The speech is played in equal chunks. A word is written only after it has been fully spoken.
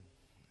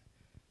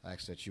I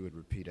ask that you would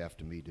repeat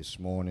after me this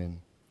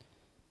morning.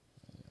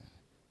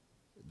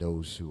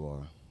 Those who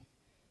are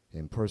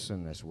in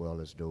person as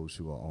well as those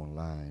who are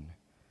online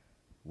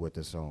with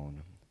us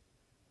on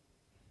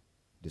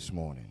this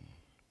morning.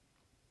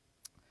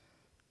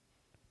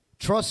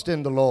 Trust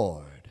in the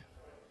Lord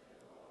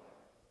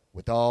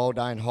with all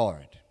thine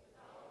heart,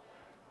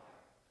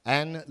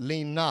 and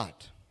lean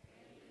not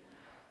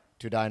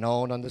to thine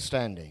own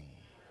understanding.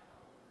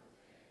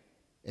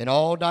 In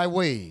all thy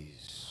ways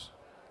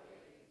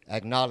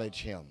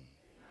acknowledge him,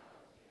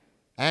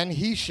 and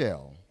he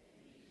shall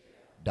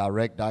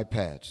direct thy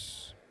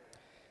paths.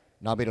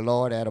 Now may the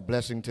Lord add a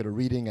blessing to the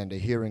reading and the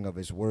hearing of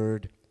his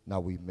word. Now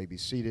we may be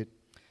seated.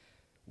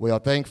 We are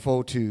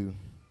thankful to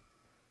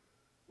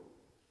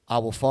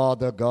our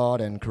Father, God,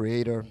 and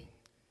Creator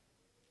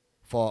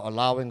for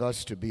allowing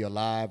us to be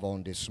alive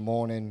on this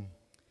morning.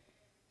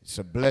 It's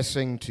a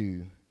blessing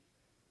to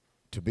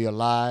be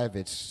alive.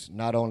 It's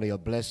not only a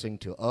blessing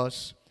to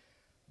us,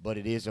 but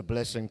it is a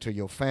blessing to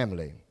your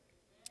family.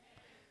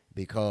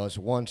 Because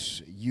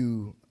once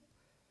you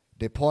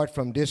depart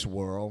from this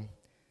world,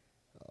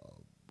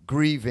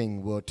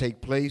 grieving will take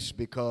place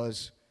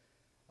because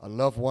a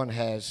loved one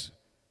has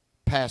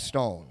passed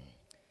on.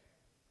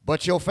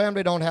 But your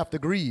family don't have to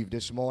grieve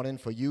this morning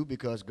for you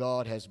because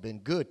God has been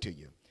good to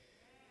you.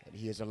 And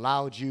he has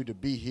allowed you to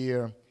be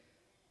here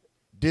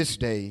this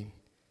day,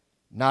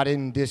 not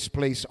in this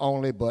place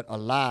only, but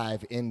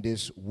alive in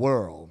this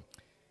world.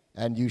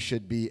 And you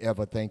should be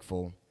ever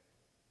thankful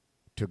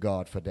to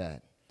God for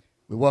that.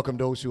 We welcome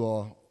those who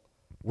are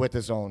with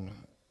us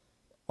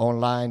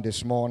online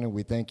this morning.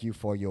 We thank you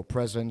for your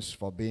presence,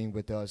 for being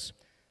with us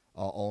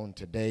on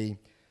today.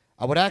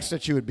 I would ask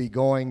that you would be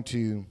going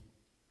to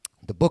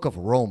the book of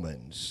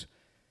Romans.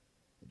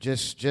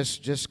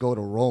 Just go to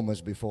Romans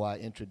before I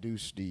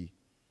introduce the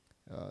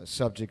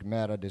subject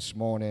matter this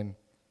morning.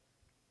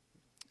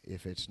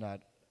 If it's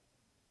not,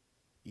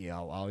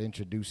 I'll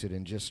introduce it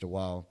in just a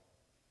while.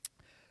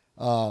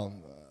 A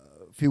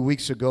few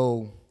weeks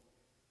ago,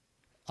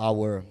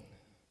 our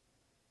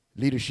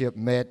leadership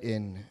met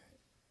in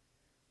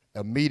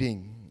a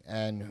meeting,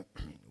 and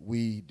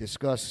we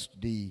discussed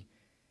the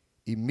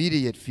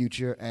immediate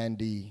future and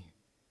the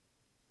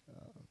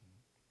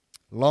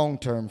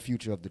long-term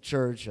future of the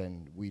church,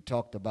 and we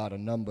talked about a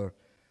number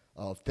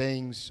of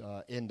things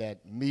in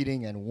that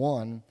meeting, and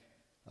one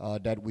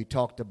that we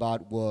talked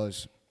about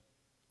was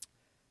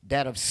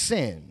that of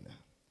sin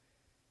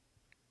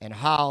and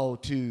how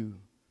to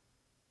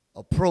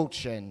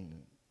approach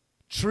and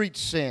treat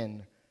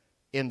sin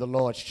in the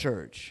Lord's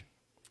church.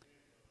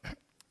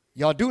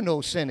 Y'all do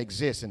know sin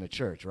exists in the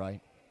church, right?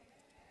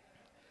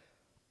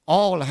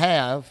 All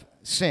have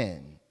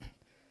sinned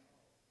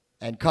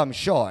and come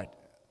short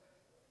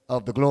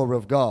of the glory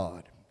of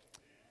God.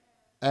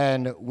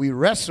 And we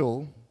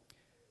wrestle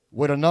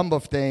with a number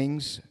of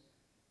things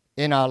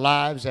in our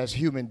lives as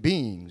human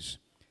beings.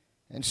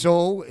 And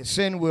so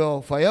sin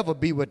will forever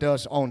be with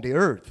us on the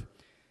earth.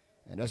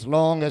 And as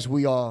long as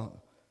we are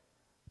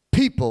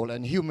people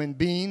and human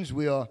beings,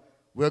 we're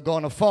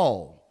going to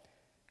fall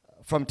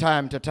from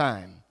time to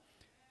time.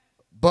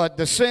 But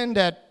the sin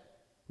that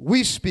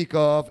we speak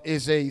of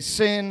is a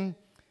sin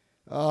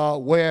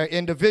where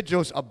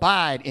individuals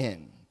abide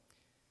in,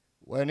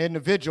 where an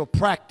individual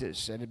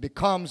practice, and it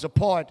becomes a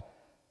part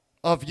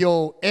of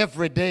your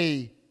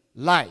everyday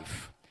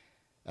life.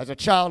 As a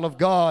child of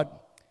God,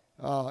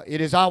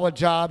 it is our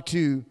job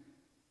to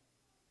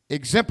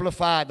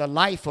exemplify the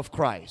life of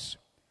Christ.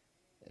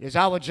 It is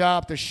our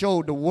job to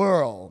show the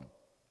world,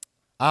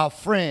 our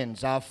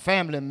friends, our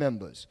family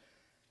members,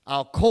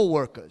 our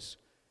co-workers,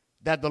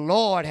 that the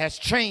Lord has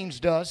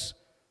changed us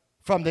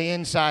from the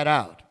inside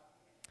out.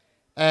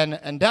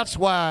 And that's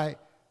why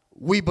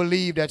we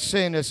believe that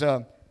sin is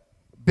a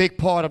big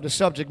part of the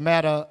subject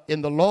matter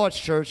in the Lord's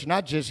church,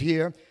 not just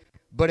here,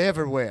 but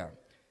everywhere.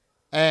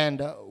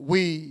 And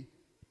we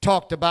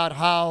talked about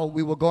how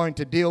we were going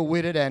to deal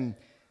with it, and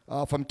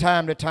from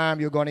time to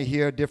time you're going to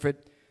hear different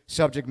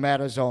subject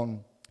matters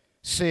on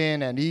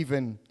sin, and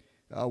even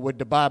with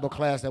the Bible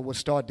class that will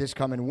start this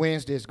coming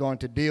Wednesday is going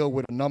to deal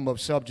with a number of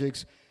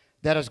subjects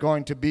that is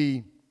going to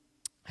be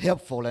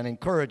helpful and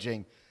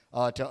encouraging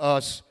to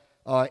us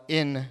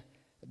in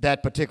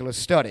that particular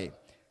study.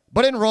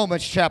 But in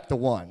Romans chapter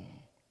 1,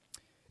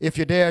 if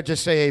you dare,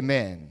 just say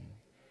amen.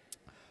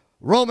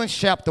 Romans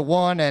chapter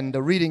 1, and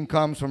the reading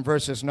comes from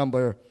verses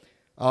number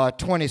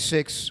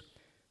 26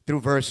 through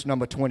verse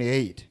number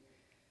 28.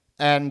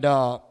 And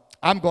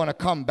I'm going to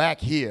come back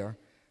here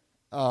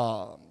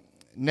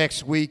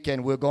next week,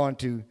 and we're going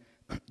to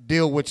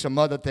deal with some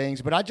other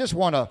things. But I just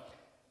want to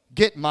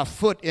get my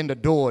foot in the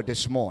door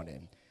this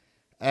morning.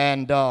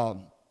 And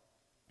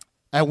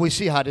we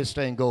see how this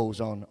thing goes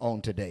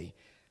on today.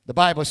 The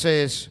Bible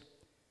says,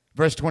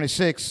 verse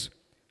 26,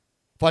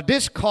 for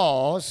this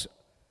cause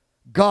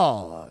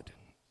God,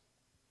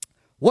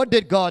 what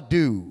did God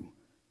do?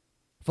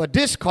 For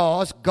this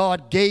cause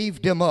God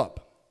gave them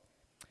up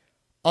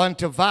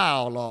unto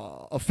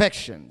vile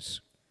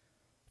affections.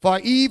 For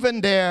even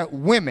their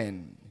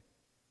women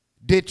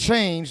did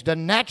change the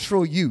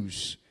natural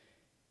use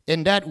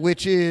in that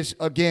which is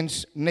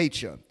against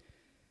nature.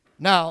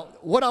 Now,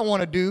 what I want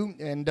to do,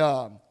 and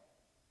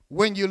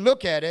when you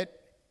look at it,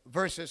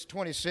 verses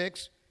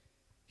 26,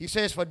 he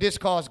says, for this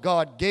cause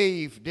God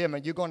gave them,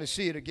 and you're going to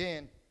see it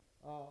again,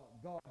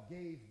 God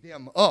gave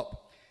them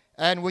up.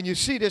 And when you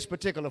see this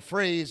particular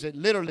phrase, it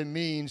literally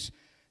means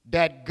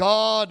that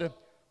God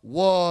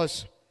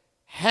was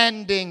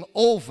handing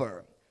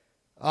over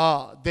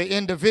the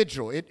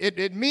individual.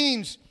 It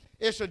means,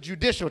 it's a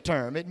judicial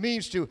term. It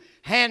means to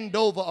hand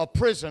over a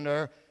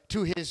prisoner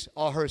to his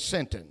or her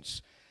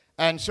sentence.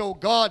 And so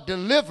God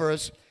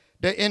delivers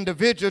the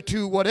individual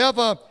to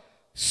whatever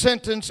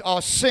sentence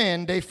or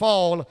sin they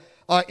fall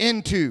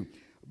into.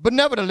 But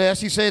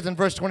nevertheless, he says in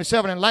verse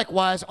 27, and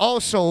likewise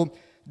also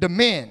the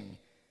men,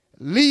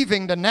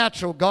 leaving the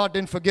natural. God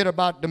didn't forget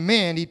about the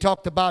men. He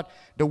talked about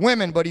the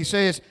women, but he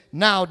says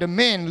now the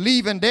men,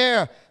 leaving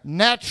their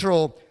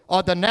natural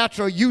or the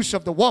natural use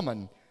of the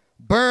woman,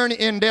 burn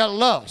in their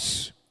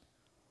lusts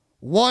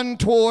one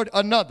toward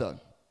another,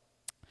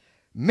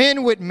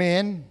 men with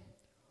men,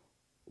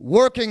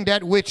 working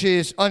that which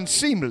is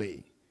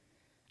unseemly,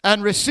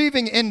 and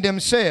receiving in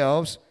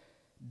themselves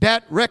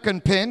that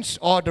recompense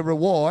or the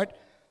reward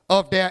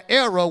of their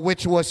error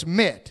which was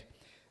meet.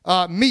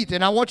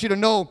 And I want you to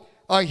know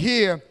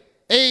here,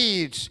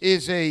 AIDS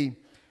is a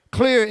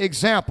clear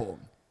example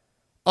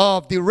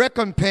of the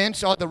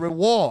recompense or the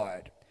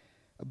reward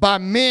by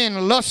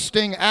men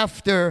lusting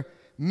after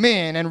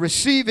men and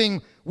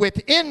receiving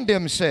within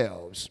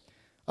themselves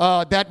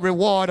that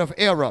reward of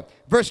error.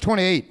 Verse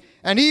 28,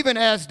 and even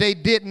as they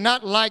did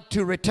not like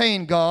to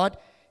retain God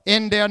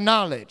in their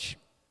knowledge,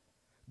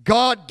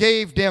 God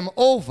gave them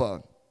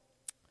over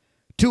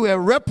to a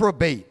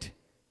reprobate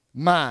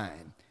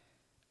mind.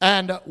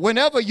 And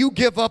whenever you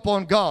give up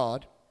on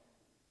God,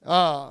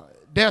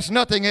 there's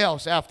nothing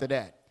else after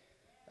that.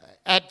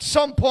 At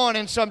some point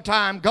in some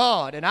time,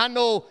 God, and I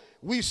know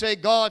we say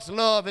God's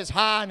love is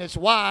high and it's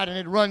wide and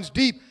it runs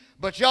deep,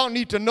 but y'all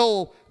need to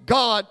know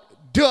God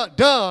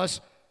does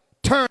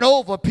turn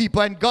over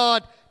people, and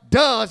God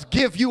does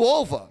give you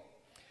over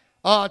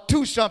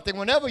to something.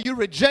 Whenever you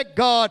reject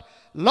God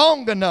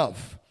long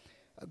enough,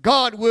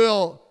 God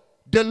will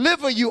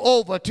deliver you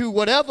over to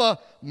whatever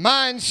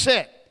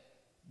mindset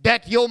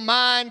that your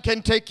mind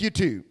can take you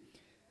to.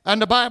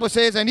 And the Bible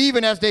says, and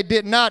even as they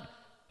did not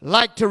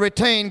like to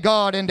retain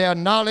God in their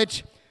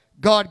knowledge,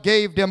 God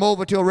gave them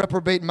over to a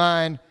reprobate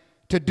mind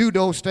to do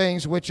those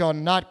things which are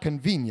not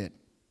convenient.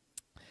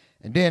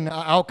 And then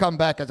I'll come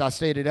back, as I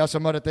stated. There are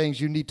some other things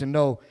you need to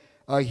know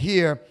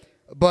here.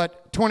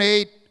 But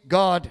 28,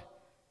 God,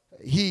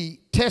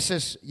 he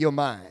tests your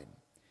mind.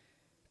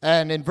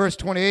 And in verse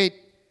 28,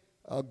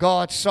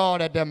 God saw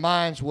that their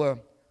minds were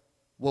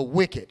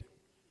wicked.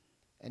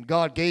 And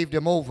God gave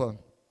them over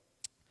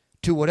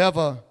to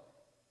whatever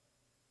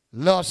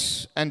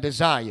lust and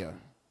desire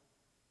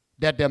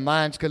that their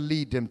minds could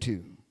lead them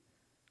to.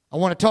 I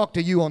want to talk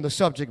to you on the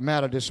subject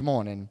matter this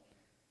morning,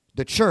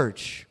 the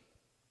church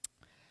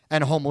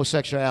and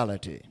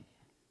homosexuality.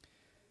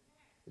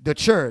 The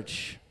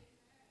church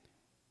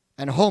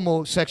and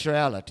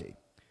homosexuality.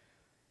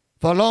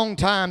 For a long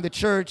time, the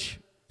church,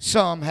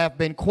 some have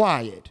been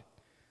quiet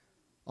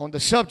on the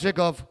subject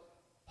of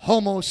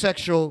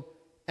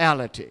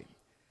homosexuality.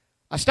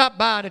 I stopped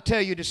by to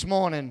tell you this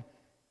morning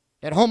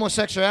that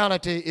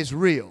homosexuality is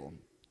real.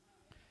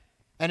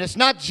 And it's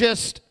not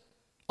just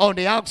on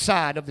the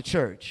outside of the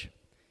church.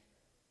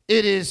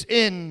 It is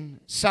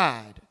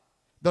inside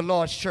the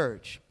Lord's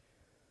church.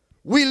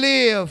 We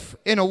live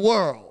in a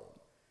world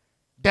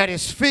that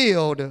is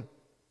filled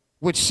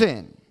with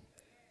sin.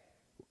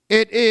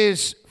 It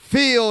is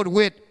filled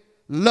with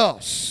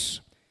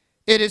lust.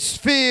 It is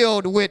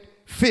filled with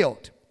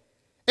filth.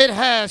 It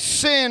has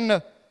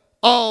sin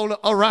all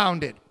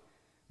around it.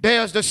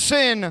 There's the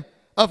sin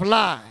of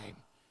lying.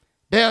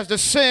 There's the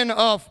sin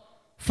of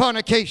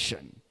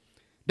fornication.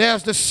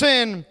 There's the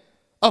sin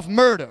of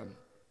murder.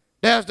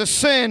 There's the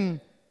sin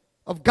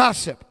of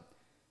gossip.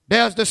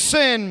 There's the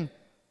sin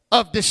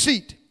of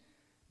deceit.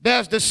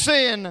 There's the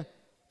sin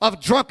of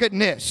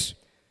drunkenness.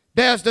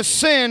 There's the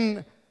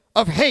sin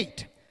of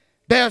hate.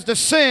 There's the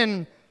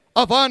sin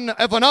of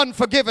an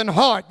unforgiven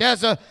heart. There's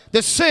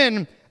the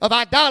sin of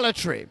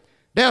idolatry.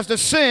 There's the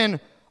sin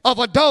of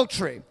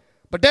adultery.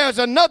 But there's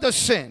another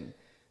sin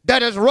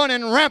that is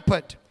running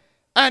rampant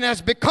and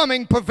is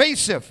becoming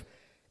pervasive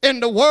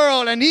in the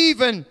world and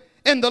even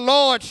in the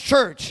Lord's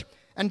church,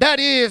 and that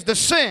is the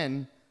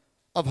sin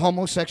of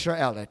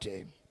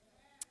homosexuality.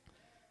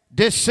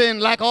 This sin,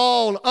 like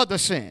all other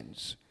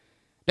sins,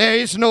 there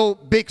is no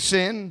big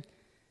sin,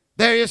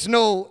 there is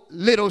no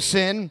little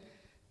sin.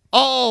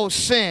 All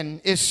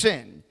sin is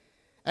sin.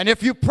 And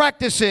if you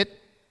practice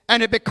it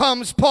and it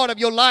becomes part of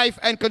your life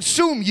and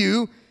consume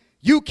you,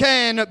 you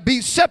can be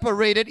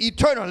separated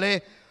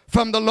eternally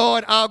from the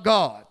Lord our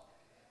God.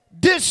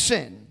 This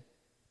sin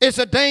is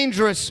a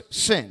dangerous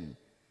sin.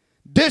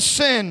 This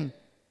sin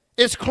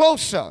is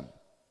closer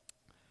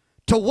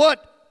to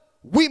what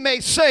we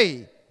may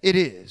say it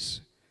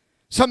is.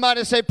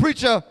 Somebody say,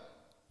 preacher,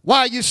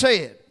 why you say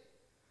it?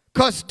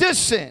 Because this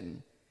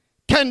sin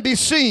can be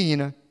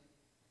seen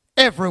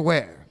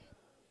everywhere.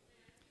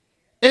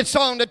 It's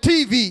on the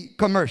TV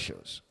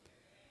commercials.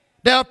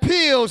 There are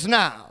pills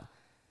now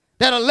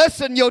that'll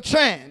lessen your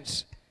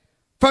chance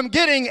from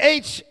getting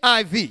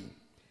HIV.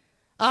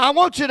 I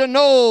want you to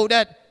know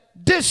that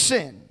this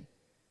sin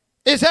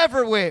is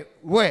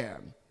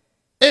everywhere.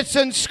 It's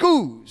in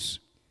schools.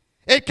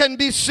 It can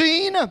be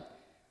seen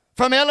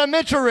from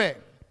elementary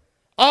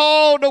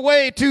all the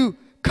way to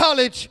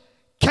college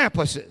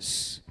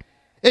campuses.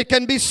 It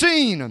can be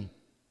seen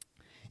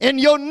in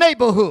your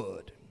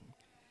neighborhood.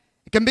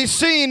 It can be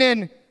seen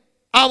in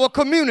our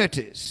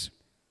communities,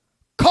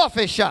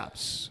 coffee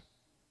shops,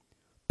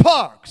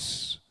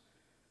 parks,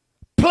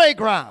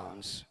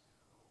 playgrounds,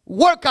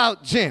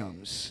 workout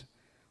gyms,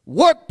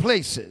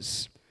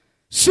 workplaces,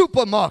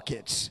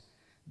 supermarkets.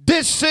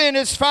 This sin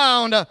is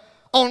found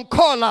on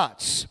car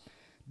lots.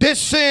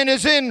 This sin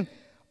is in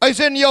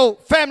your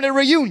family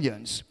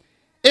reunions.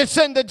 It's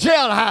in the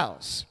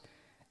jailhouse.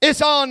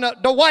 It's on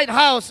the White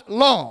House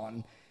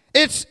lawn.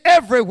 It's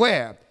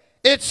everywhere.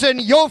 It's in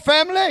your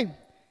family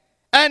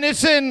and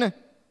it's in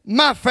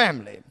my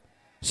family.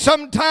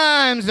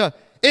 Sometimes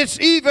it's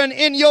even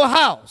in your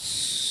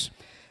house.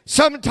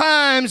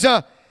 Sometimes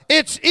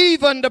it's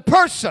even the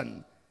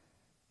person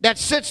that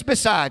sits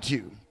beside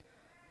you.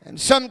 And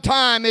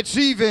sometimes it's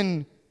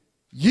even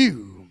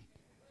you.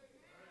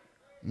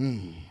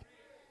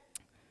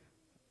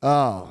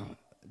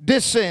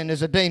 This sin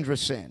is a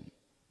dangerous sin.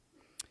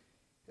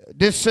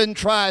 This sin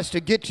tries to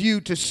get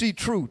you to see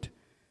truth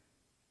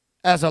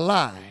as a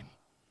lie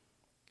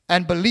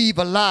and believe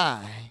a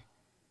lie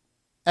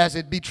as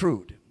it be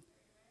truth.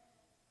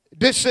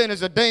 This sin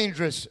is a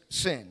dangerous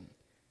sin.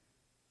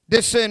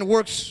 This sin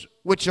works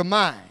with your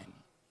mind.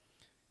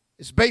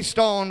 It's based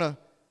on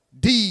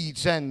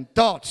deeds and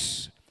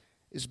thoughts.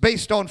 It's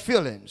based on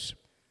feelings.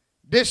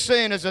 This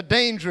sin is a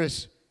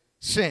dangerous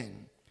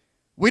sin.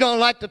 We don't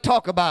like to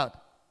talk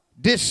about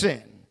this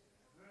sin,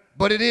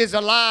 but it is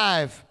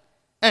alive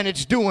and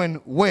it's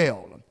doing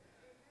well.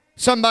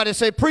 Somebody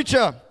say,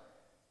 preacher,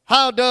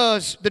 how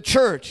does the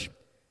church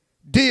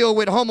deal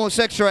with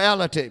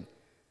homosexuality?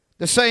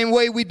 The same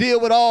way we deal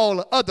with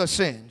all other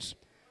sins.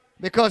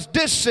 Because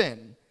this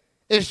sin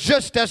is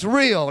just as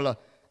real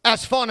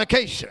as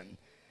fornication.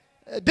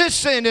 This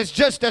sin is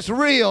just as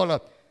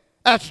real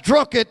as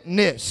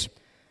drunkenness.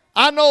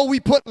 I know we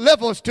put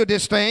levels to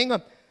this thing,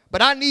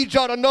 but I need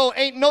y'all to know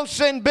ain't no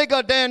sin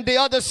bigger than the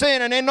other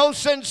sin, and ain't no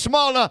sin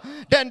smaller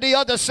than the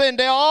other sin.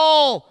 They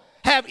all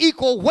have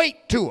equal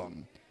weight to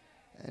them.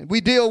 And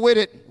we deal with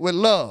it with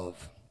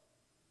love.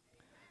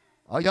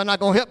 Oh, y'all not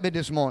going to help me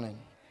this morning.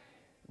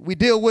 We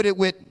deal with it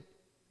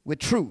with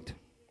truth.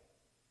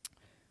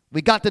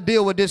 We got to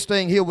deal with this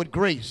thing here with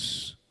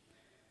grace.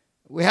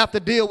 We have to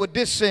deal with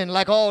this sin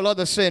like all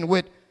other sin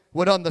with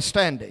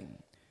understanding.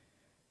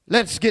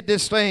 Let's get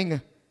this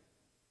thing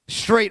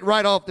straight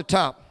right off the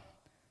top.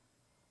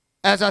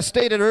 As I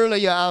stated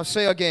earlier, I'll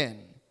say again,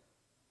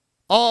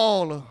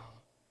 all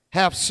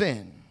have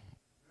sinned.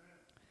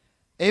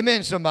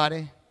 Amen,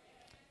 somebody.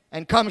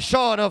 And come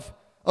short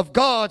of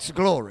God's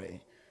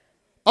glory.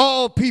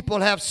 All people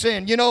have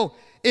sinned. You know,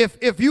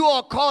 if you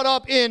are caught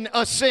up in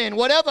a sin,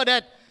 whatever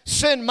that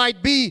sin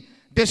might be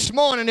this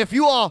morning, if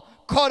you are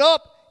caught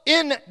up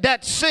in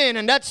that sin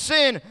and that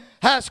sin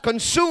has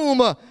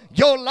consumed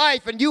your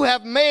life and you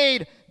have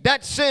made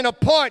that sin a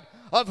part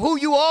of who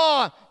you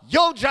are,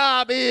 your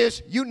job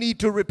is you need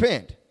to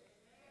repent.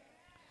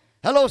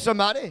 Hello,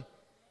 somebody.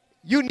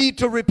 You need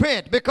to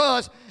repent,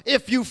 because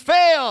if you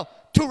fail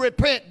to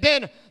repent,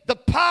 then the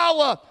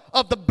power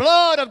of the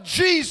blood of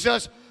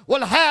Jesus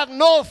will have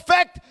no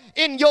effect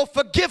in your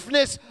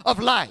forgiveness of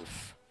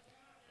life.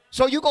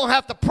 So you're going to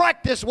have to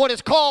practice what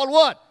is called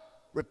what?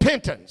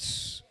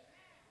 Repentance.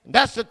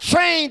 That's a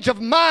change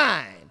of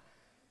mind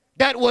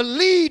that will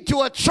lead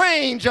to a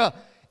change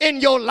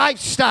in your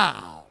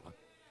lifestyle.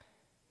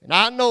 And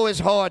I know it's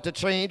hard to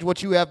change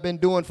what you have been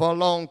doing for a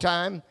long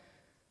time,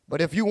 but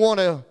if you want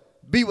to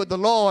be with the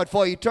Lord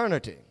for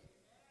eternity,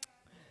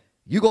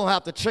 you're going to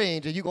have to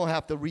change and you're going to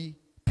have to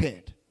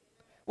repent.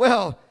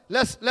 Well,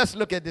 let's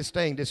look at this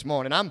thing this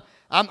morning. I'm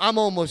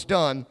almost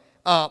done,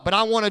 but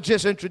I want to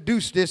just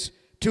introduce this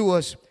to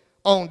us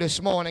on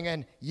this morning.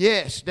 And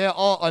yes, there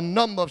are a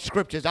number of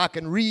scriptures I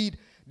can read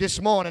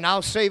this morning.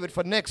 I'll save it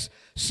for next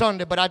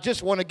Sunday, but I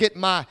just want to get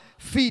my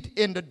feet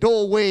in the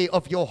doorway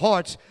of your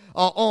hearts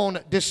on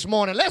this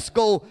morning. Let's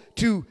go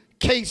to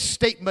case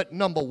statement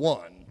number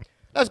one.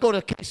 Let's go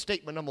to case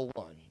statement number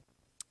one.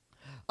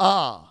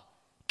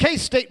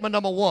 Case statement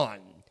number one.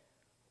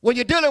 When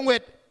you're dealing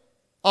with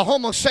a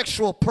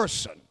homosexual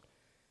person,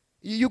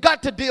 you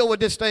got to deal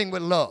with this thing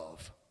with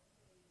love.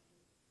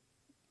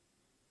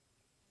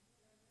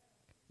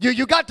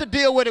 You got to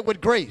deal with it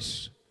with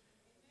grace.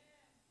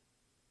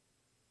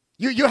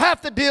 You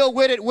have to deal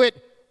with it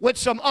with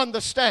some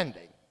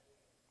understanding.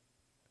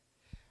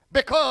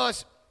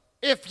 Because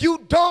if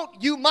you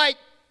don't, you might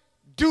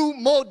do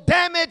more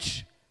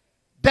damage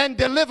than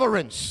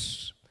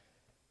deliverance.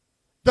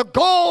 The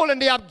goal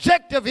and the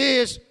objective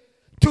is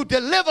to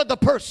deliver the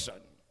person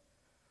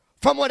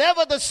from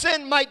whatever the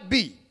sin might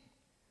be.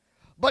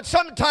 But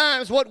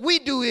sometimes what we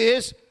do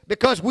is,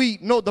 because we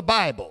know the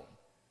Bible,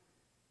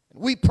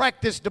 we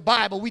practice the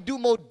Bible, we do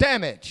more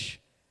damage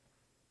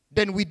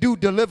than we do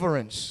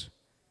deliverance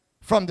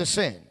from the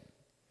sin.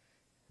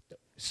 The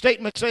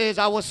statement says,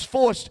 I was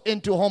forced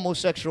into a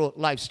homosexual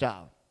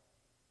lifestyle.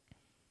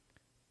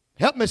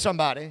 Help me,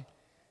 somebody.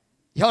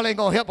 Y'all ain't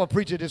gonna help a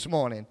preacher this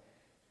morning.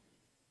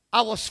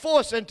 I was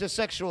forced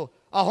into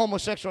a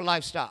homosexual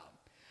lifestyle.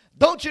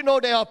 Don't you know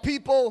there are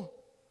people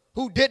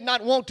who did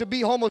not want to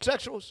be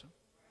homosexuals?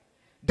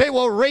 They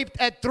were raped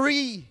at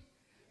 3.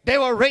 They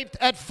were raped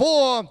at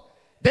 4.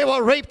 They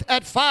were raped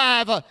at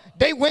 5.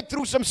 They went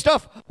through some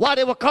stuff while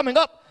they were coming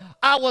up.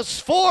 I was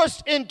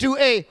forced into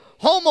a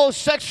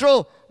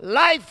homosexual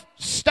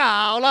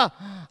lifestyle.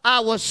 I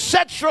was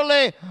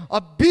sexually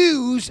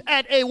abused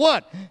at a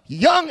what?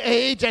 Young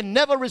age, and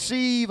never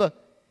received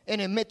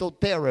any mental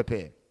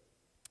therapy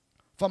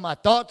for my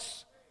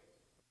thoughts,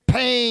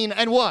 pain,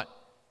 and what?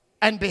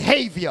 And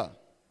behavior.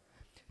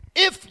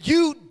 If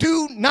you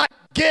do not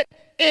get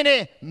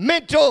any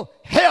mental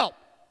help,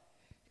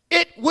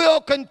 it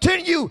will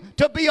continue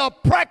to be a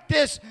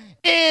practice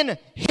in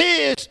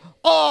his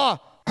or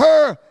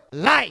her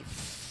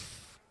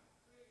life.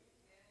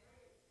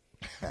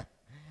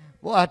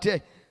 Boy, I tell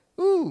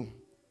you,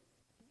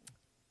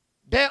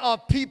 there are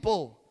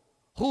people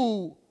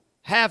who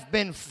have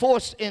been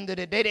forced into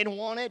it. They didn't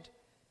want it.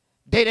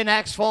 They didn't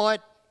ask for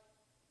it.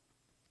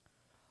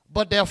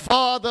 But their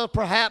father,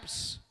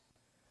 perhaps,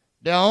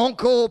 their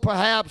uncle,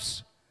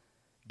 perhaps,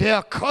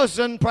 their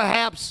cousin,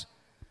 perhaps,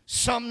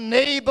 some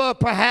neighbor,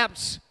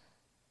 perhaps,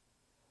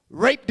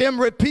 raped them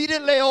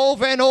repeatedly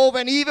over and over,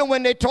 and even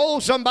when they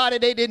told somebody,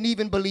 they didn't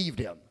even believe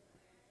them.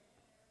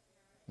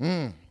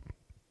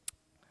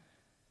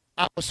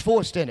 I was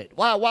forced in it.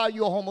 Why are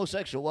you a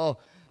homosexual? Well,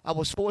 I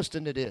was forced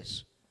into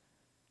this.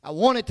 I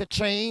wanted to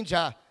change.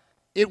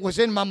 It was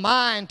in my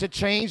mind to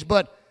change,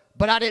 but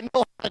I didn't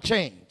know how to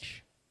change.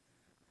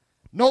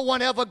 No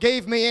one ever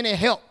gave me any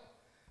help.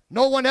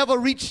 No one ever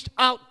reached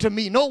out to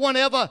me. No one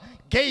ever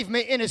gave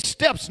me any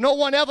steps. No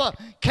one ever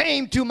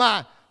came to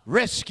my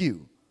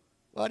rescue.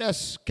 Well,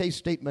 that's case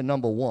statement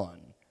number 1.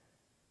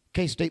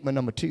 Case statement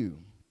number 2.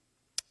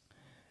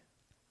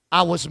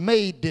 I was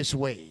made this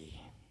way.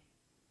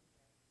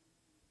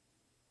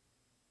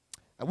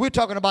 And we're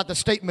talking about the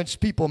statements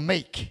people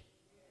make,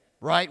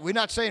 right? We're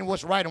not saying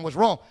what's right and what's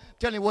wrong. I'm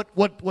telling you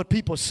what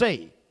people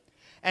say.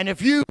 And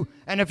if you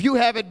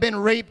haven't been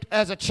raped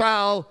as a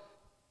child,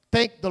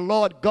 thank the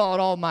Lord God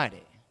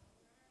Almighty.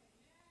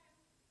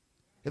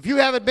 If you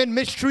haven't been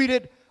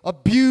mistreated,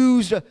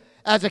 abused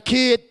as a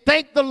kid,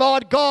 thank the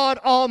Lord God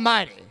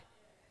Almighty.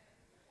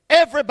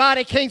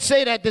 Everybody can't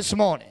say that this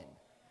morning.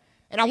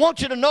 And I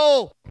want you to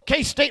know,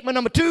 case statement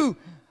number 2,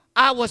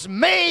 I was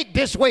made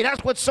this way.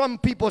 That's what some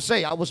people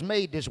say. I was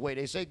made this way.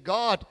 They say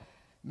God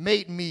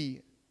made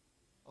me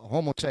a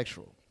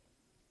homosexual.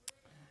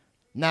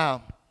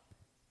 Now,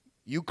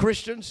 you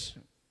Christians,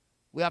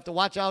 we have to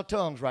watch our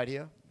tongues right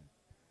here.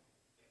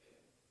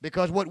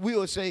 Because what we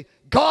will say,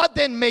 God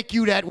didn't make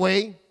you that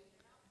way.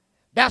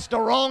 That's the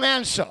wrong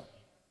answer.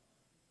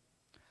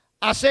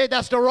 I said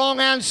that's the wrong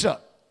answer.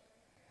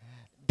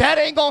 That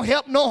ain't going to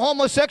help no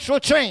homosexual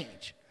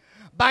change.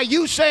 By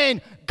you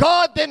saying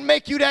God didn't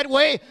make you that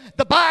way,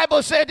 the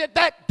Bible said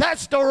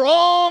that's the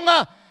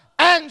wrong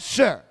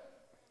answer.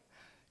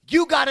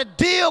 You got to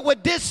deal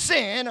with this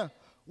sin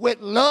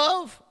with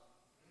love,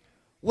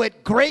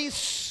 with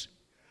grace,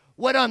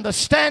 with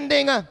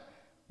understanding,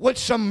 with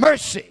some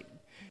mercy.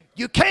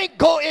 You can't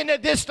go into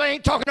this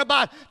thing talking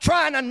about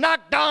trying to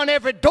knock down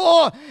every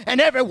door and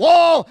every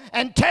wall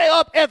and tear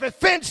up every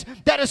fence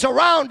that is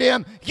around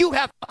them. You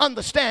have to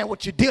understand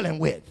what you're dealing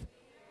with.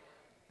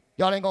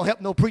 Y'all ain't going to help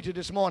no preacher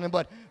this morning,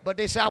 but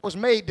they say I was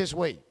made this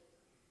way.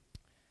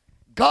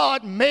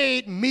 God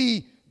made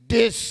me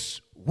this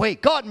way.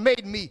 God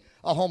made me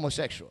a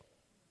homosexual,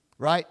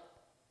 right?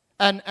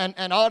 And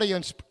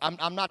audience,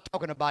 I'm not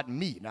talking about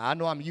me. Now, I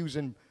know I'm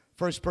using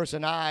first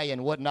person I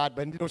and whatnot,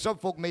 but some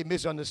folk may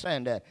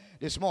misunderstand that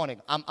this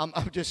morning. I'm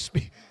just,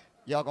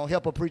 y'all gonna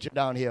help a preacher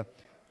down here.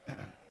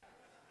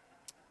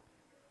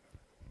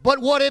 But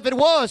what if it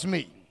was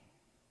me?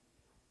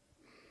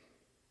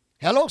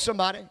 Hello,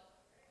 somebody.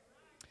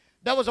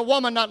 There was a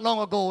woman not long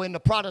ago in the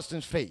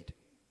Protestant faith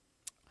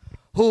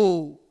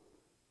who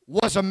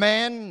was a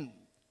man,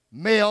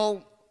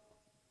 male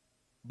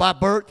by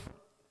birth,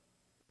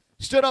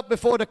 stood up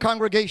before the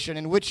congregation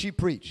in which he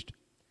preached,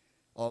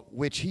 who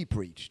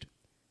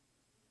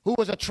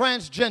was a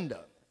transgender,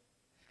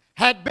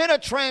 had been a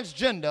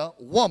transgender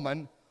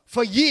woman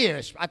for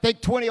years, I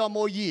think 20 or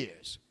more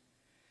years,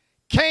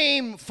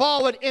 came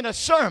forward in a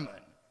sermon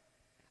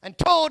and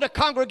told the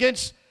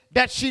congregants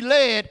that she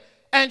led,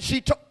 and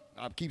she told,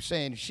 I keep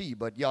saying she,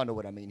 but y'all know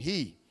what I mean,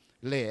 he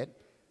led,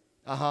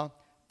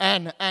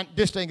 and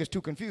this thing is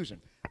too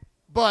confusing,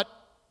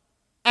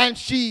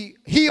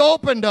 he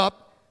opened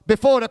up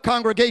before the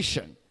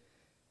congregation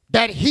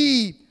that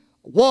he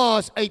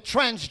was a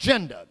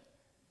transgender.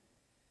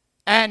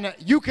 And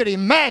you could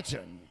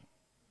imagine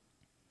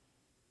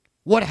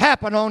what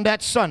happened on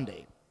that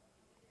Sunday.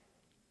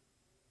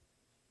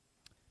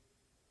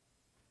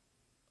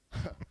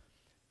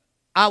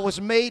 I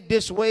was made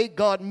this way.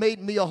 God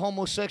made me a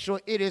homosexual.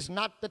 It is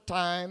not the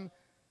time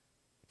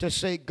to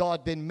say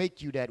God didn't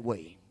make you that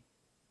way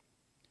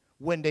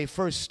when they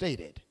first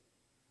stated.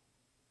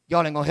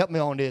 Y'all ain't gonna help me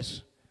on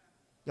this.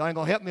 Y'all ain't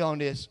gonna help me on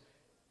this.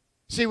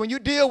 See, when you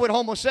deal with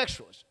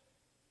homosexuals,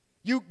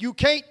 you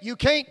can't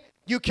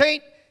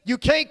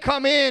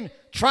come in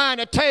trying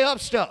to tear up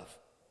stuff.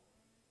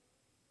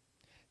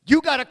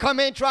 You got to come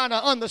in trying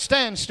to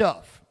understand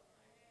stuff.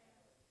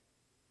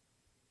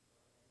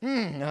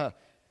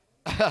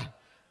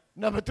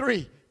 Number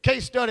 3,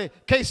 case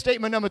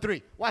statement number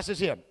 3. Watch this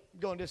here.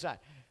 Go on this side.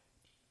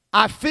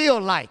 I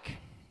feel like,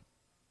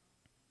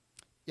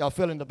 y'all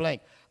fill in the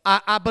blank.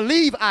 I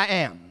believe I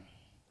am.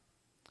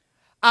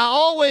 I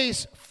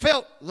always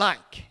felt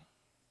like.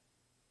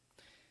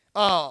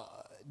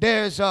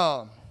 There's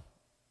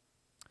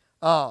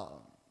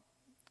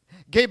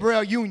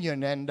Gabriel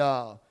Union and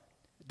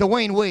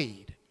Dwayne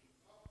Wade,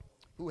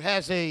 who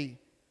has a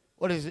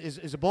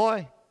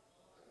boy?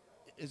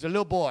 Is a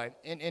little boy,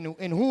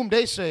 in whom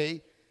they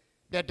say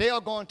that they are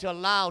going to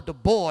allow the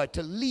boy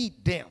to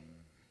lead them.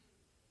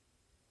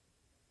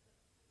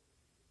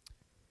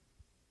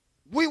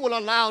 We will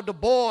allow the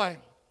boy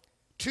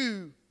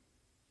to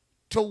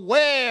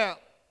wear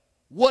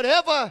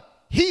whatever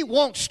he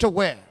wants to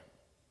wear.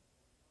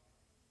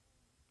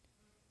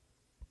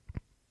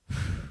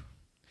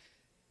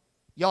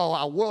 Y'all,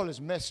 our world is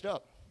messed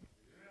up.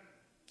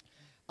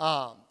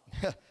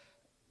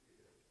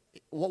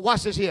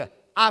 Watch this here.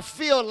 I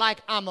feel like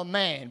I'm a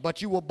man,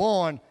 but you were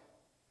born.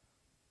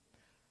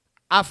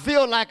 I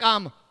feel like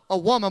I'm a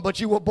woman, but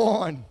you were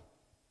born.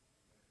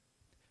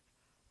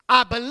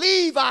 I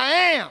believe I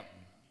am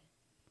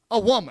a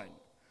woman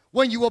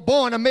when you were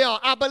born a male.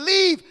 I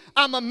believe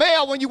I'm a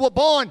male when you were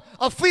born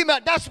a female.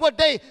 That's what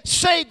they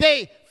say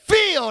they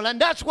feel, and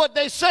that's what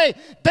they say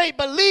they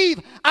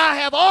believe. I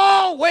have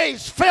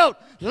always felt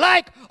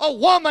like a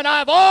woman.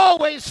 I've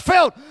always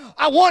felt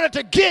I wanted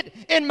to get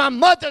in my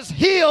mother's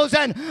heels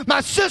and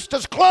my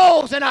sister's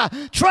clothes, and I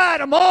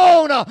tried them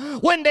on.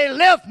 When they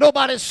left,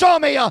 nobody saw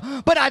me,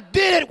 but I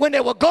did it when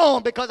they were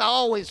gone because I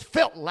always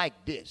felt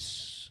like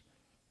this.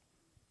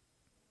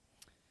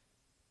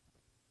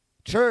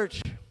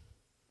 Church,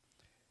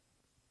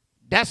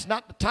 that's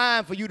not the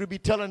time for you to be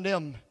telling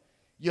them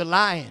you're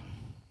lying.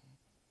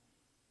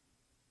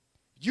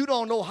 You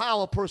don't know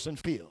how a person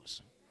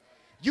feels.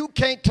 You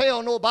can't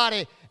tell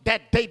nobody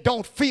that they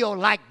don't feel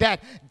like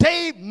that.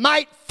 They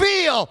might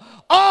feel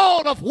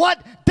all of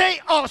what they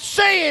are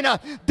saying,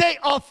 they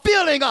are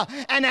feeling,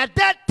 and at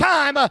that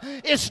time,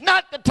 it's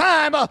not the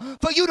time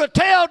for you to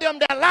tell them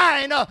they're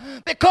lying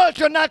because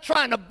you're not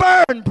trying to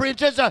burn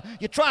bridges,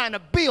 you're trying to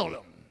build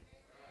them.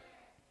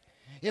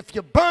 If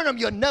you burn them,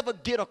 you'll never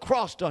get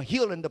across to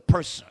healing the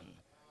person.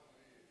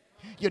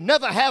 You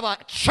never have a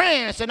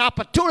chance, an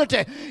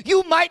opportunity.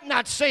 You might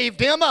not save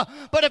them,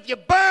 but if you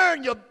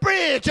burn your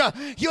bridge,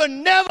 you'll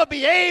never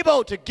be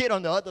able to get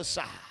on the other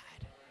side.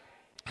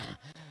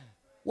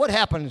 What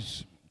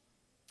happens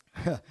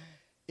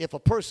if a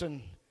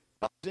person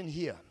comes in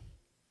here,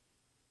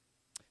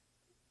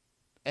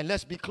 and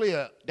let's be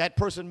clear, that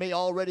person may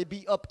already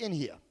be up in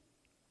here.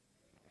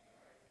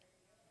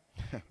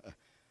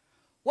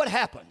 What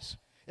happens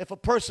if a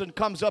person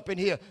comes up in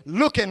here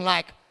looking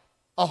like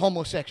a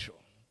homosexual?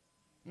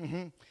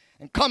 And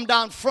come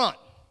down front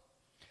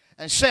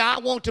and say, I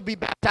want to be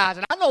baptized.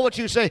 And I know what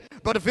you say,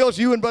 Brother Fields,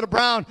 you and Brother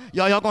Brown,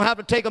 y'all going to have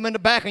to take them in the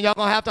back and y'all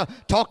going to have to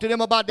talk to them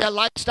about their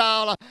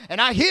lifestyle.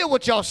 And I hear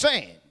what y'all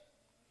saying.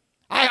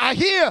 I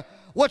hear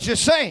what you're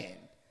saying.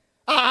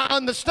 I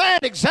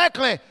understand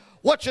exactly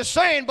what you're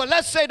saying, but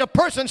let's say the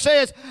person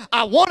says,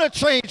 I want to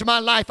change my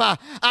life.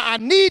 I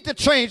need to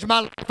change my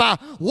life. I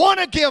want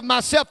to give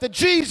myself to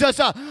Jesus,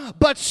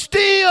 but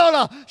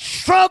still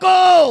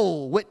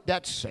struggle with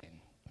that sin.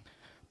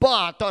 Boy,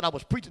 I thought I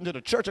was preaching to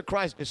the Church of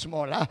Christ this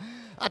morning.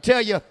 I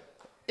tell you,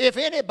 if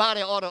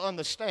anybody ought to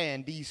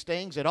understand these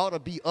things, it ought to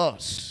be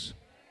us.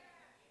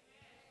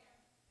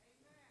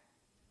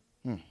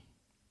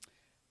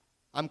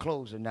 I'm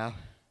closing now.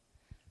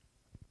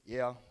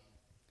 Yeah.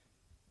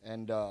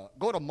 And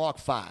go to Mark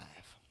 5.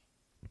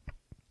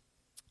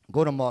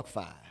 Go to Mark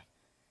 5.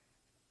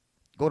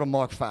 Go to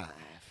Mark 5.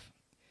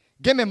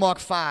 Give me Mark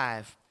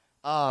 5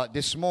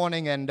 this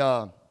morning, and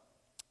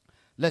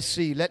let's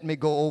see. Let me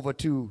go over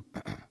to,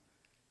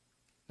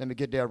 let me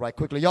get there right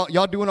quickly.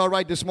 Y'all doing all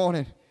right this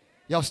morning?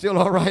 Y'all still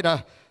all right?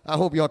 I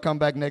hope y'all come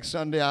back next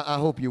Sunday. I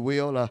hope you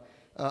will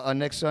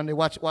next Sunday.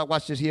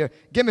 Watch this here.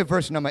 Give me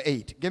verse number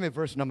 8. Give me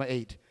verse number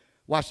 8.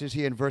 Watch this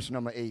here in verse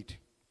number 8.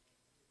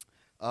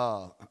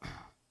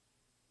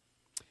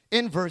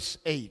 In verse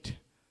 8,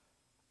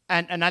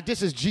 and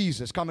this is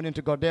Jesus coming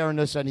into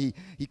Gadarenes, and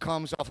he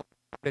comes off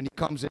and he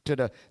comes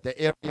into the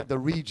area of the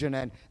region,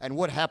 and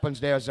what happens,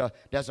 there's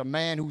a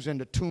man who's in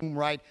the tomb,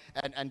 right?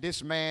 And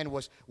this man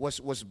was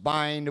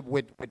bound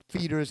with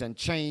feeders and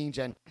chains,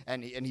 and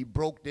he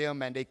broke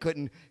them, and they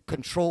couldn't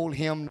control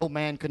him. No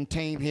man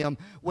contained him.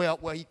 Well,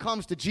 he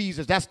comes to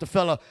Jesus. That's the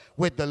fella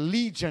with the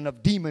legion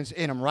of demons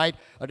in him, right?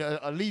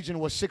 A legion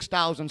was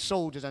 6,000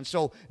 soldiers, and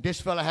so this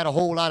fella had a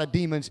whole lot of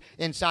demons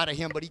inside of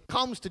him, but he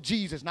comes to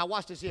Jesus. Now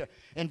watch this here.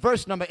 In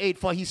verse number 8,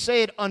 for he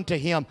said unto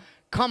him,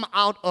 come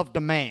out of the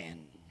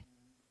man,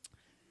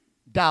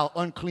 thou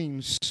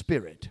unclean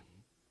spirit.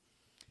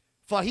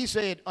 For he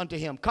said unto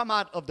him, come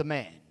out of the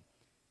man,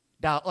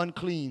 thou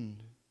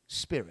unclean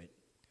spirit.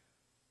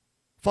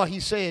 For he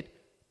said,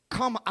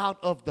 come out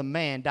of the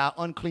man, thou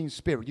unclean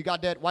spirit. You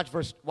got that? Watch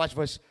verse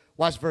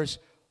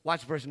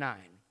 9.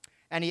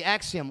 And he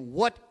asked him,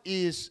 what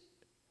is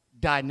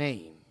thy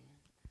name?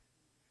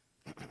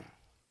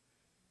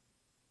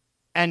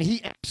 And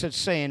he answered,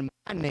 saying,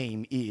 my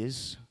name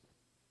is...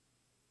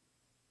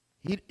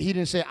 He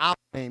didn't say our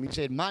name. He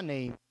said, my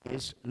name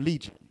is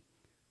Legion,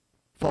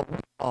 for we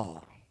are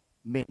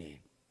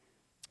many.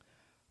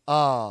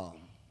 Y'all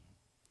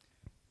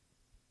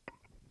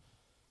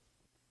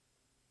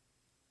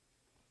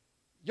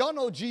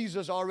know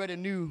Jesus already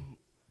knew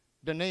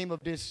the name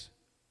of this.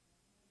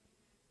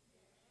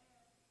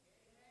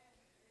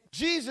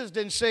 Jesus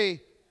didn't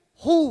say,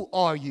 who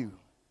are you?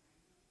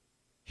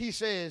 He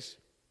says,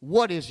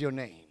 what is your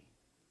name?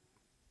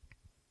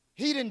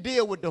 He didn't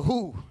deal with the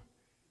who.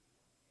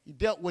 He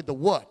dealt with the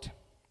what.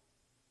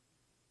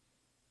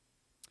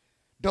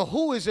 The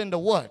who is in the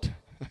what.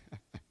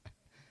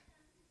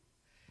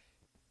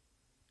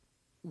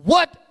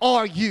 What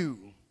are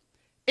you?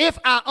 If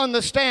I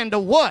understand the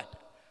what,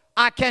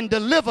 I can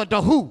deliver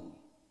the who.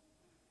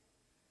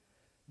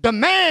 The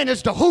man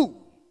is the who.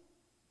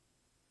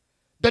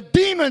 The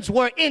demons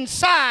were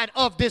inside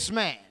of this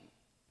man.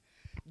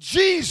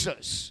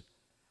 Jesus,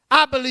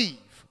 I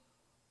believe,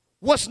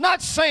 was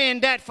not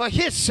saying that for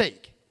his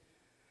sake,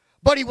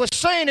 but he was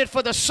saying it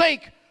for the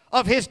sake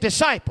of his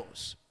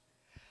disciples.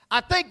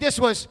 I think this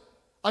was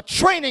a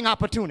training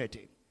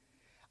opportunity.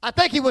 I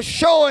think he was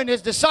showing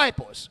his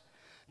disciples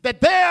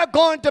that there are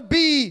going to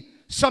be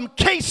some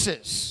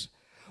cases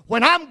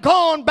when I'm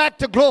gone back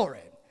to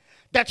glory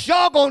that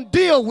y'all going to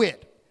deal with,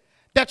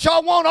 that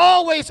y'all won't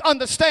always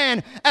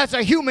understand as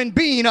a human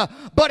being.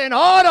 But in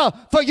order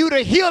for you to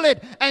heal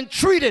it and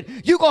treat it,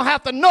 you're going to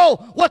have to know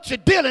what you're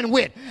dealing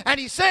with. And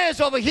he says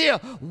over here,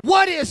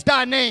 what is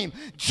thy name?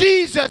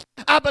 Jesus,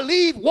 I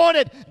believe,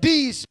 wanted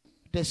these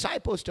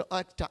disciples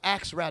to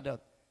ask rather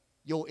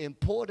your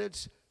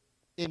importance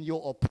in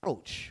your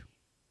approach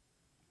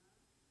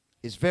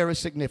is very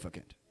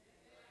significant.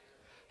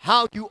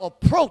 How you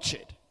approach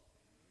it.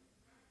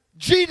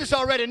 Jesus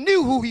already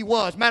knew who he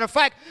was. Matter of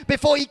fact,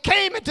 before he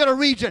came into the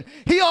region,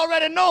 he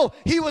already knew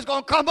he was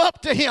going to come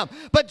up to him.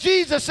 But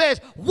Jesus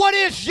says, what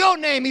is your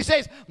name? He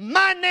says,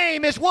 my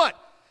name is what?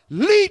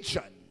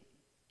 Legion.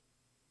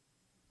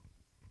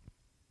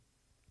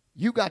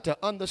 You got to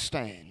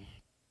understand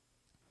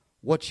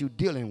what you're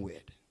dealing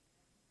with.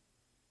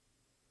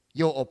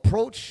 Your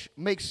approach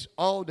makes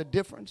all the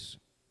difference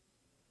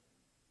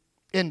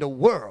in the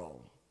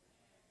world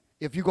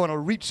if you're going to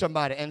reach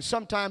somebody. And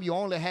sometimes you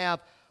only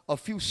have a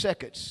few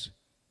seconds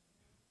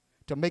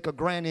to make a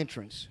grand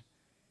entrance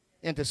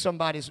into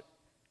somebody's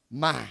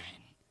mind,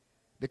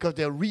 because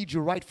they'll read you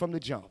right from the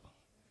jump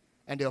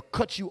and they'll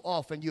cut you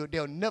off, and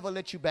they'll never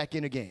let you back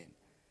in again.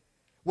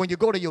 When you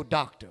go to your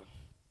doctor,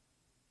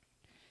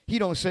 he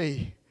don't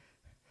say,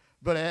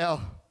 Brother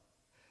Al,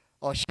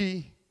 or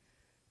she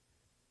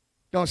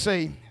don't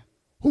say,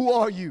 who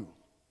are you?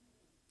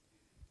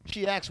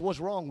 She asks, what's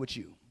wrong with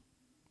you?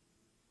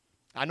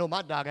 I know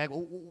my doctor asks,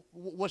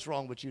 what's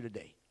wrong with you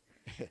today?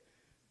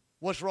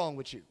 What's wrong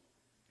with you?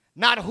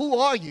 Not who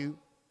are you.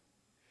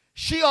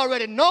 She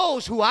already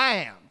knows who I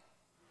am.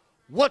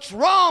 What's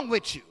wrong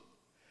with you?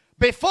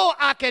 Before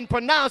I can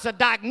pronounce a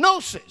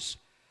diagnosis,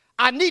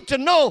 I need to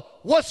know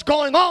what's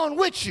going on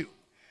with you.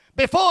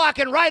 Before I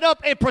can write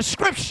up a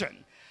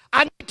prescription,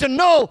 I need to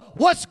know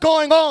what's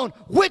going on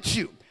with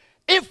you.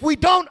 If we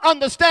don't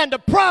understand the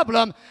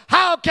problem,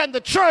 how can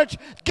the church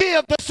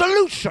give the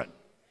solution?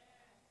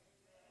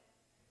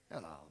 Oh,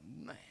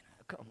 man,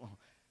 come on.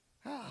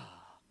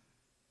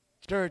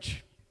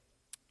 Church,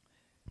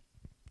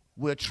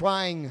 we're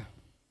trying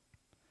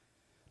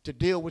to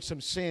deal with some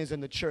sins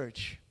in the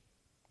church.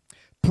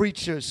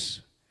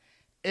 Preachers,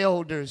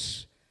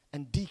 elders,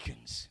 and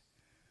deacons,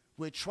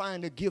 we're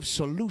trying to give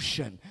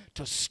solution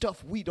to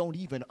stuff we don't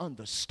even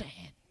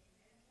understand.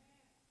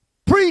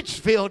 Preach,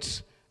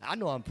 Fields. I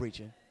know I'm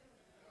preaching.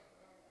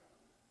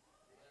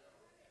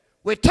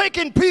 We're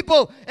taking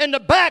people in the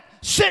back,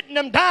 sitting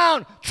them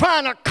down,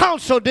 trying to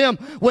counsel them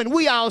when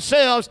we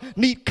ourselves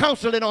need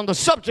counseling on the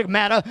subject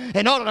matter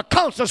in order to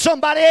counsel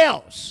somebody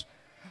else.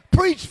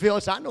 Preach,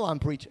 Fields. I know I'm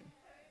preaching.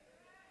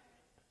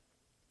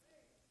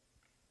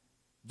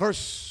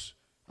 There's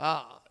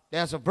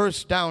a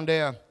verse down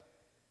there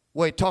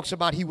where it talks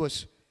about he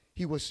was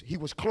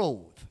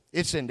clothed.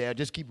 It's in there.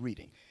 Just keep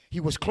reading.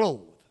 He was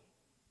clothed.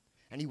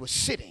 and he was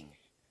sitting,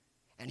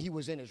 and he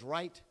was in his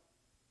right.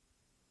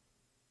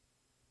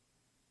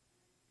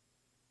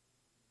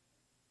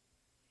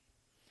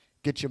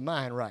 Get your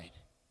mind right.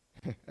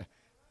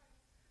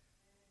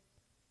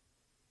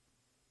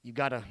 You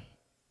gotta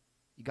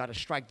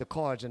strike the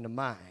cards in the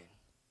mind.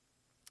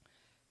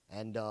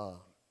 And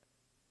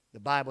the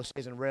Bible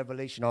says in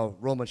Revelation or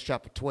Romans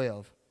chapter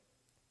 12,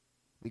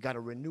 we got to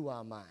renew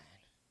our mind.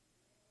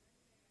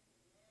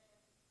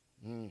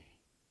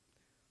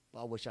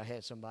 I wish I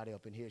had somebody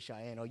up in here,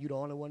 Cheyenne. Are you the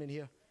only one in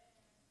here?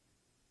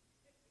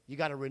 You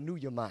got to renew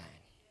your mind.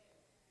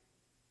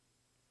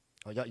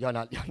 Oh,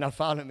 y'all not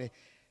following me?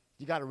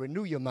 You got to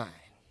renew your mind.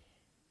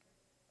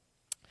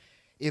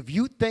 If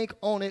you think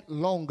on it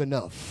long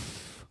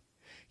enough,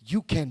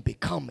 you can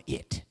become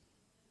it.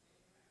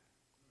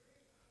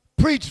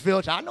 Preach,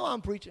 Filch. I know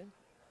I'm preaching.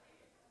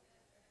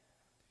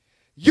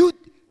 You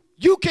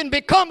can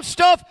become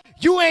stuff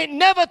you ain't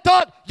never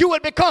thought you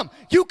would become.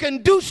 You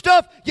can do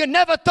stuff you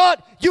never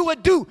thought you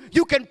would do.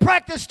 You can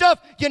practice stuff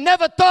you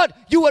never thought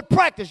you would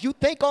practice. You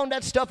think on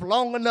that stuff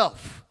long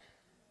enough.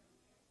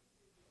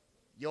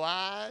 Your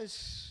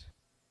eyes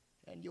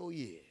and your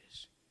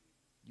ears,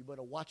 you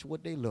better watch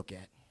what they look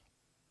at.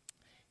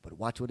 But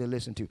watch what they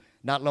listen to.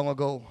 Not long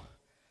ago,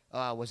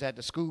 I was at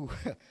the school.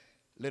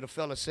 Little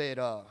fella said,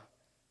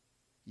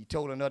 he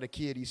told another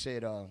kid, he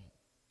said,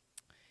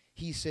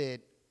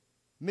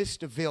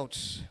 Mr.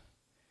 Viltz,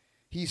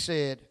 he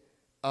said,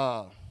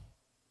 trying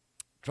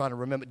to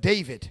remember,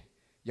 David,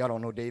 y'all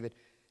don't know David.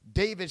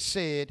 David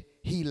said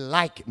he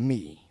liked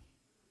me.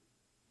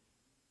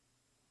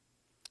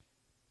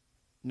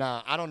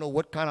 Now, I don't know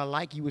what kind of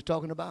like he was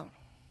talking about.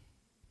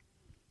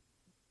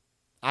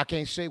 I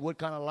can't say what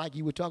kind of like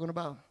he was talking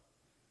about.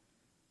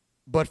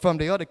 But from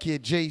the other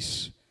kid,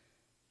 Jace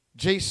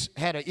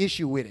had an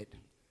issue with it.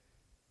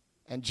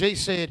 And Jace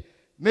said,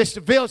 Mr.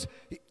 Viltz,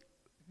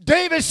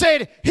 David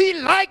said he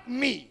liked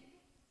me.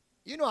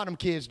 You know how them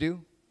kids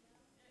do.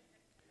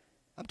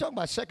 I'm talking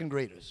about second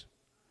graders.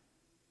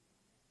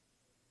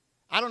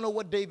 I don't know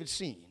what David's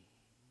seen.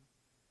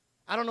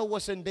 I don't know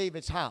what's in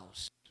David's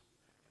house.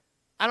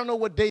 I don't know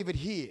what David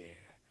hear.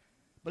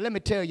 But let me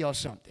tell y'all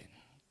something.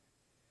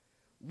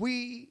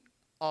 We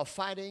are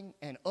fighting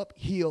an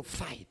uphill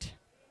fight.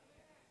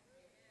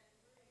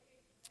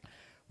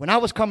 When I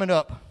was coming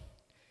up,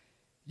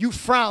 you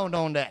frowned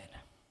on that.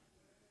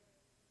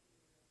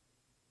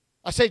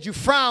 I said you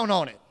frowned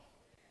on it.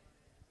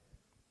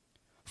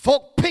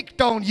 Folk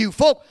picked on you.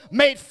 Folk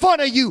made fun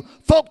of you.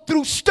 Folk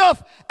threw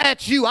stuff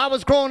at you. I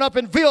was growing up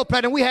in Ville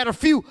Platte, and we had a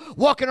few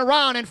walking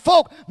around, and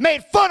folk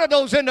made fun of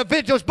those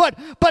individuals, but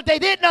they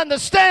didn't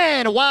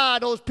understand why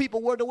those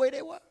people were the way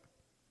they were.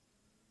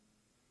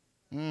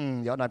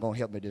 Y'all not going to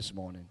help me this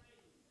morning.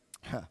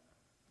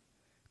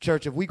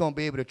 Church, if we're going to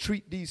be able to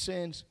treat these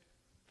sins,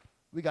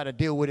 we got to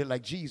deal with it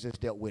like Jesus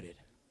dealt with it.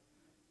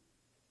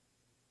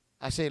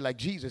 I say like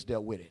Jesus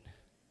dealt with it.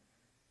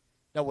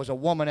 There was a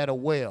woman at a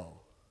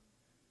well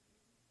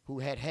who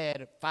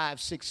had 5,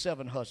 6,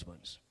 7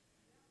 husbands.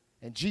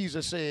 And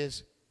Jesus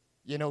says,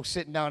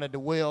 sitting down at the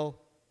well,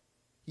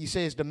 he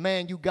says, the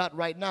man you got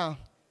right now,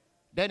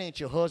 that ain't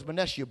your husband,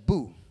 that's your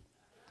boo.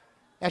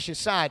 That's your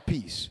side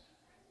piece.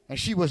 And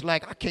she was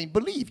like, I can't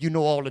believe you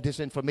know all of this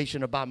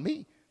information about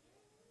me.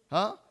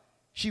 Huh?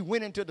 She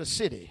went into the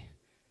city.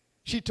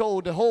 She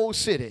told the whole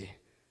city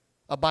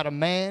about a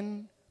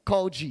man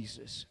called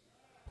Jesus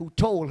who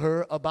told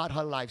her about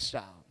her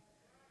lifestyle.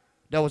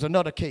 There was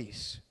another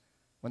case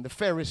when the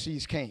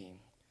Pharisees came.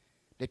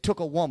 They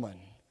took a woman.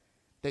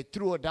 They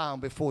threw her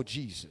down before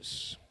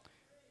Jesus.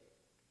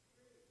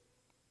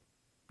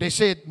 They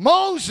said,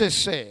 Moses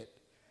said,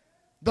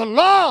 the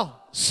law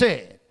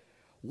said,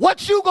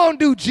 what you gonna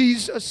do,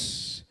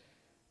 Jesus?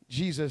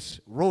 Jesus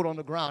wrote on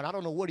the ground. I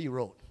don't know what he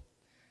wrote.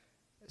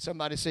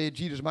 Somebody said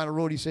Jesus might have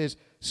wrote. He says,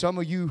 some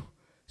of you,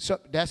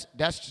 that's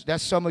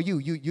some of you.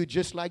 You're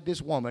just like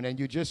this woman, and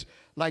you're just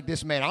like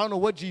this man. I don't know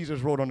what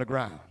Jesus wrote on the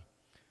ground,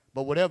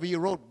 but whatever he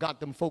wrote got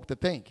them folk to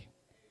think.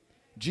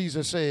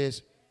 Jesus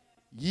says,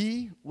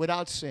 ye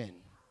without sin.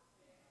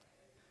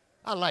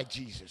 I like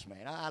Jesus,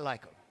 man. I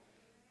like him.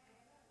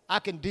 I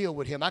can deal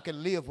with him. I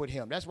can live with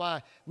him. That's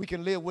why we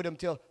can live with him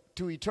to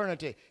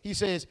eternity. He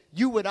says,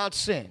 you without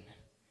sin.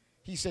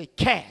 He said,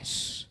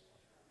 cast.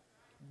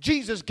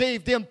 Jesus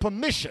gave them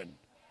permission.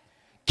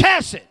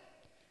 Cast it.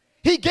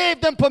 He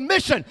gave them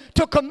permission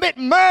to commit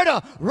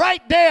murder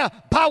right there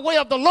by way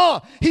of the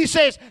law. He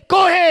says,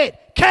 go ahead,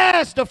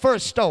 cast the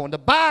first stone. The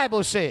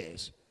Bible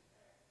says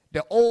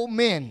the old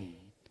men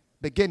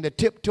began to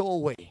tiptoe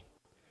away.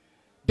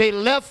 They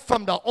left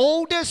from the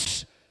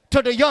oldest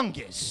to the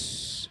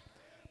youngest.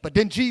 But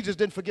then Jesus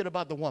didn't forget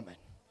about the woman.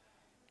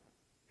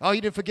 Oh, he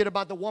didn't forget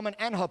about the woman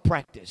and her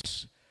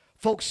practice.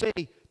 Folks say,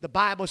 the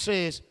Bible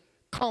says,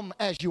 come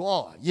as you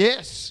are.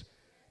 Yes,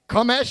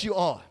 come as you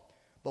are.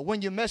 But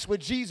when you mess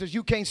with Jesus,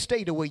 you can't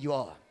stay the way you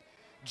are.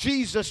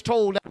 Jesus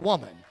told that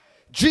woman,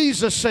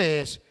 Jesus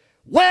says,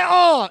 where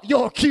are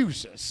your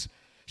accusers?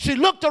 She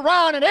looked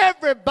around and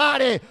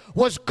everybody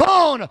was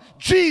gone.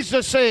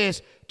 Jesus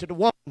says to the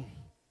woman,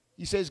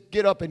 he says,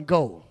 get up and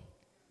go.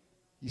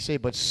 You say,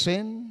 but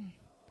sin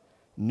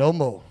no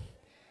more.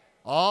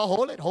 Oh,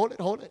 hold it.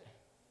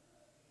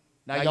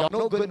 Now, y'all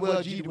know good and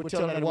well Jesus was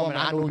telling that woman,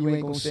 I know you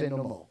ain't going to sin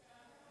no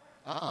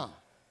more.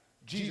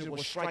 Jesus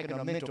was striking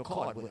a mental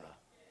chord with her.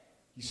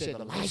 He said,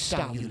 the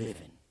lifestyle you live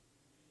in,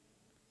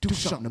 do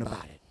something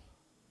about it.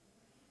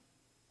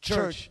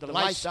 Church, the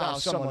lifestyle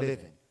some are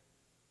living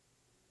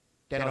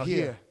that are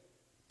here,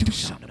 do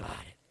something about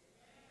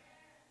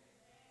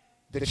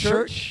it. The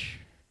church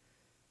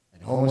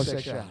and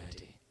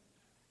homosexuality.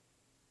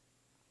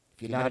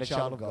 If you're not a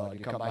child of God,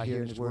 you come by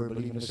hearing His word,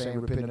 believing the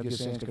same, repenting of your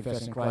sins,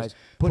 confessing Christ,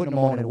 putting them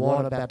on in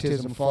water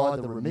baptism for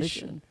the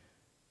remission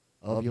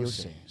of your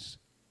sins.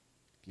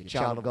 If you're a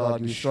child of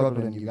God, you're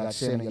struggling, you got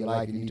sin in your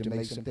life, you need to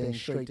make some things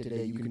straight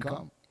today, you can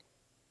come.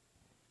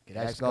 You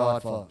can ask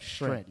God for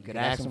strength. You can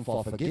ask Him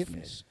for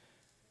forgiveness.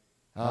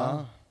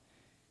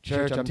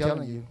 Church, I'm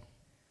telling you,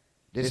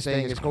 this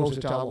thing is closer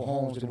to our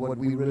homes than what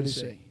we really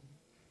say.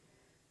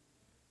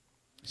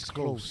 It's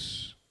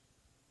close.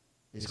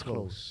 It's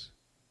close.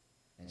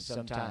 And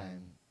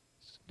sometimes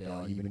there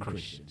are even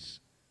Christians.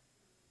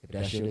 If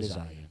that's your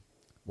desire,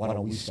 why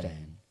don't we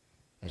stand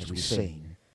as we sing